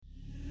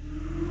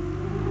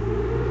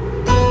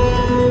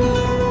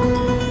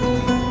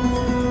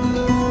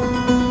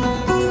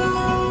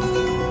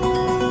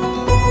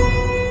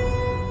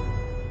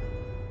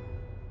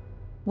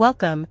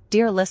Welcome,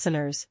 dear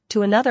listeners,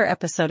 to another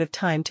episode of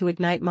Time to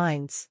Ignite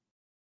Minds.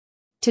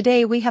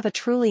 Today we have a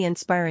truly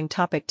inspiring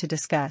topic to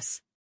discuss.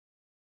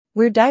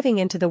 We're diving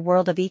into the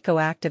world of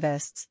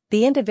eco-activists,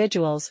 the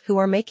individuals who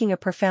are making a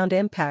profound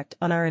impact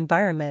on our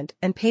environment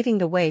and paving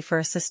the way for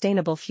a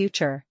sustainable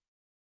future.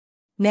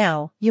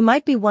 Now, you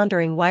might be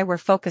wondering why we're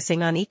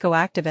focusing on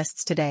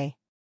eco-activists today.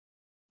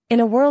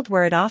 In a world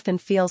where it often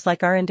feels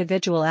like our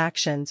individual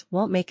actions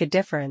won't make a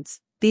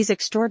difference, these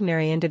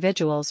extraordinary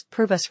individuals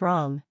prove us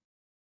wrong.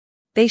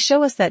 They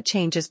show us that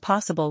change is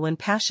possible when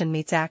passion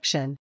meets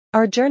action.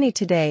 Our journey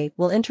today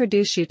will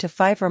introduce you to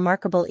 5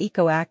 remarkable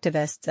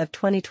eco-activists of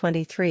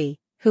 2023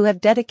 who have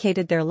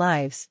dedicated their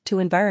lives to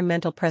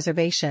environmental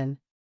preservation.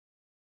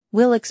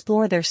 We'll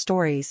explore their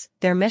stories,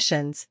 their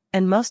missions,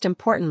 and most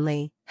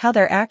importantly, how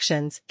their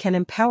actions can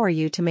empower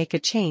you to make a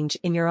change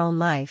in your own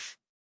life.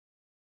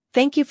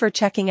 Thank you for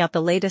checking out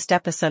the latest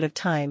episode of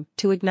Time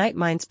to Ignite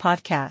Minds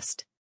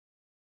podcast.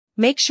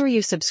 Make sure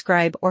you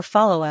subscribe or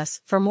follow us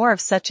for more of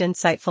such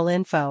insightful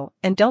info,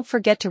 and don't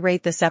forget to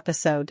rate this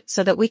episode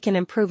so that we can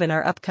improve in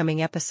our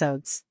upcoming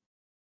episodes.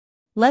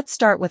 Let's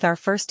start with our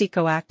first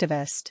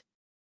eco-activist.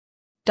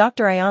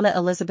 Dr. Ayanna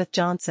Elizabeth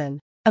Johnson,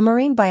 a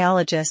marine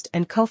biologist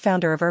and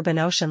co-founder of Urban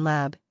Ocean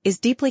Lab, is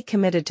deeply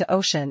committed to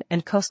ocean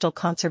and coastal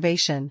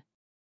conservation.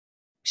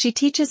 She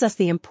teaches us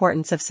the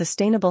importance of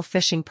sustainable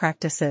fishing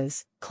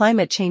practices,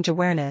 climate change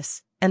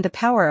awareness, and the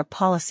power of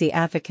policy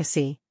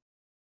advocacy.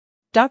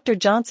 Dr.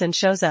 Johnson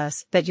shows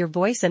us that your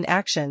voice and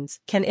actions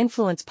can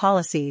influence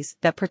policies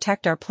that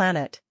protect our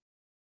planet.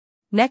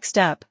 Next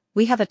up,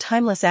 we have a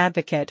timeless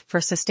advocate for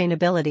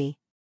sustainability.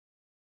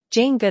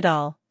 Jane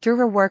Goodall, through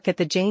her work at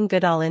the Jane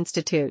Goodall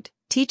Institute,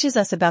 teaches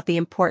us about the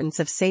importance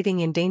of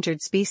saving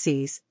endangered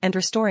species and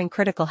restoring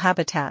critical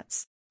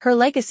habitats. Her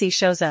legacy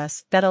shows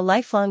us that a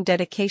lifelong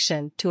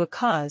dedication to a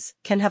cause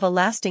can have a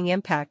lasting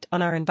impact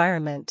on our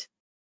environment.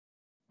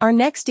 Our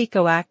next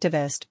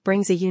eco-activist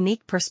brings a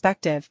unique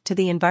perspective to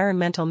the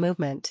environmental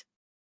movement.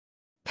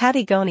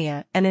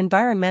 Patagonia, an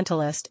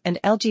environmentalist and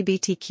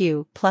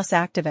LGBTQ+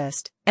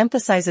 activist,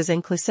 emphasizes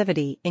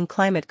inclusivity in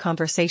climate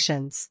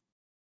conversations.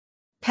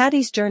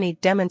 Patty's journey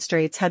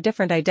demonstrates how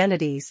different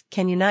identities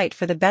can unite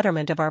for the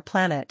betterment of our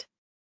planet.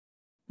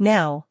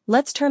 Now,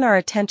 let's turn our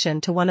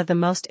attention to one of the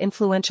most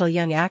influential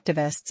young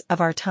activists of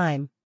our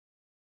time.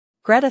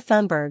 Greta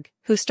Thunberg,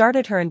 who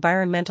started her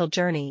environmental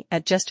journey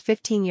at just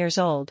 15 years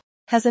old,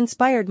 has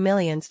inspired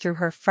millions through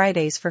her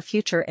Fridays for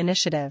Future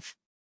initiative.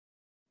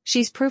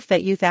 She's proof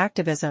that youth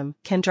activism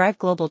can drive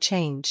global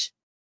change.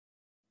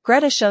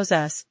 Greta shows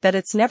us that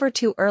it's never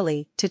too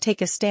early to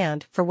take a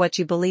stand for what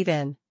you believe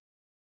in.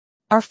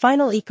 Our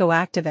final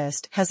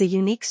eco-activist has a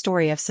unique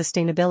story of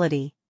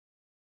sustainability.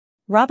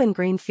 Robin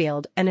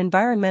Greenfield, an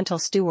environmental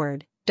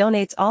steward,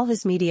 donates all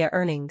his media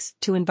earnings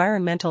to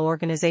environmental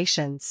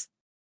organizations.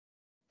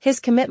 His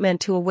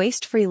commitment to a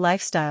waste-free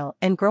lifestyle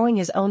and growing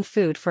his own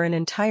food for an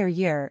entire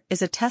year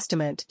is a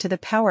testament to the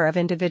power of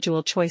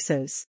individual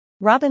choices.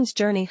 Robin's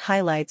journey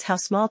highlights how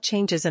small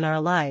changes in our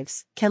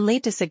lives can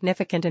lead to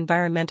significant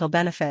environmental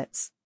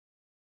benefits.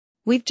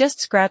 We've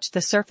just scratched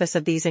the surface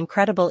of these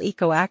incredible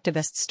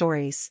eco-activist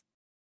stories.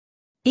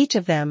 Each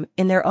of them,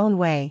 in their own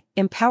way,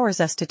 empowers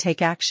us to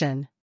take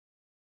action.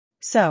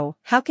 So,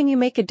 how can you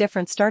make a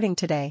difference starting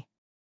today?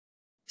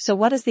 So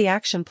what is the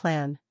action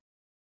plan?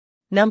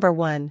 Number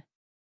 1.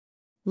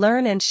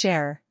 Learn and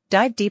share.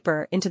 Dive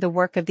deeper into the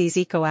work of these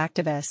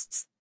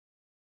eco-activists.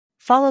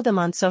 Follow them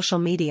on social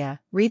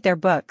media, read their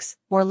books,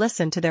 or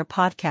listen to their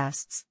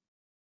podcasts.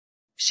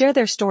 Share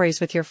their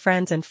stories with your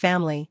friends and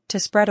family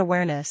to spread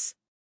awareness.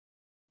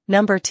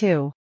 Number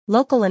 2.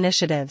 Local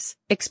initiatives.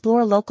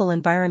 Explore local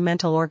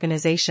environmental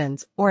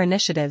organizations or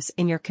initiatives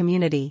in your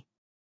community.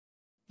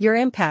 Your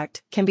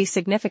impact can be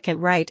significant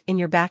right in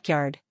your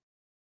backyard.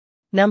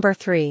 Number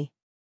 3.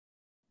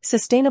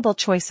 Sustainable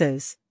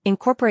choices.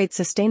 Incorporate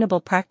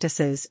sustainable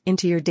practices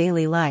into your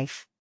daily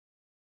life.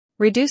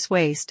 Reduce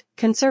waste,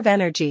 conserve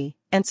energy,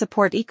 and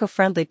support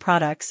eco-friendly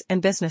products and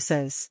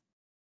businesses.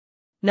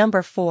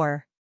 Number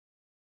 4.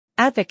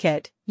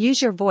 Advocate.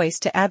 Use your voice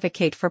to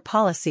advocate for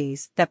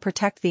policies that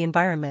protect the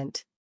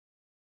environment.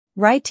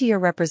 Write to your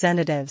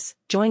representatives,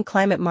 join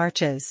climate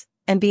marches,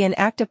 and be an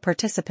active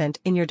participant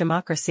in your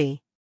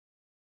democracy.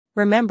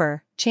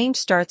 Remember, change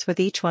starts with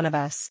each one of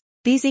us.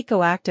 These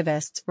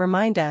eco-activists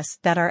remind us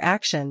that our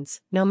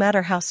actions, no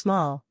matter how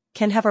small,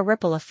 can have a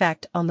ripple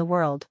effect on the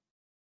world.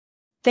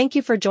 Thank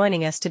you for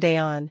joining us today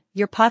on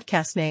your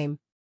podcast name.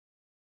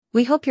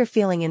 We hope you're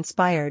feeling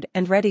inspired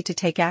and ready to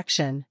take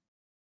action.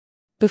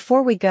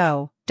 Before we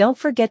go, don't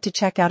forget to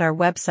check out our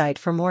website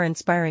for more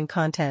inspiring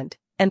content,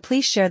 and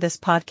please share this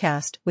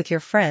podcast with your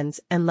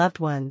friends and loved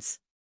ones.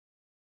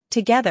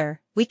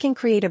 Together, we can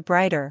create a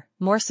brighter,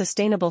 more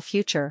sustainable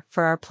future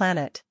for our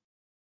planet.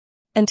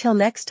 Until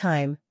next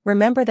time,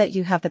 remember that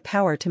you have the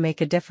power to make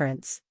a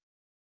difference.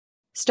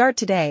 Start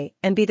today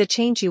and be the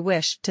change you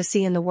wish to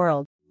see in the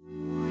world.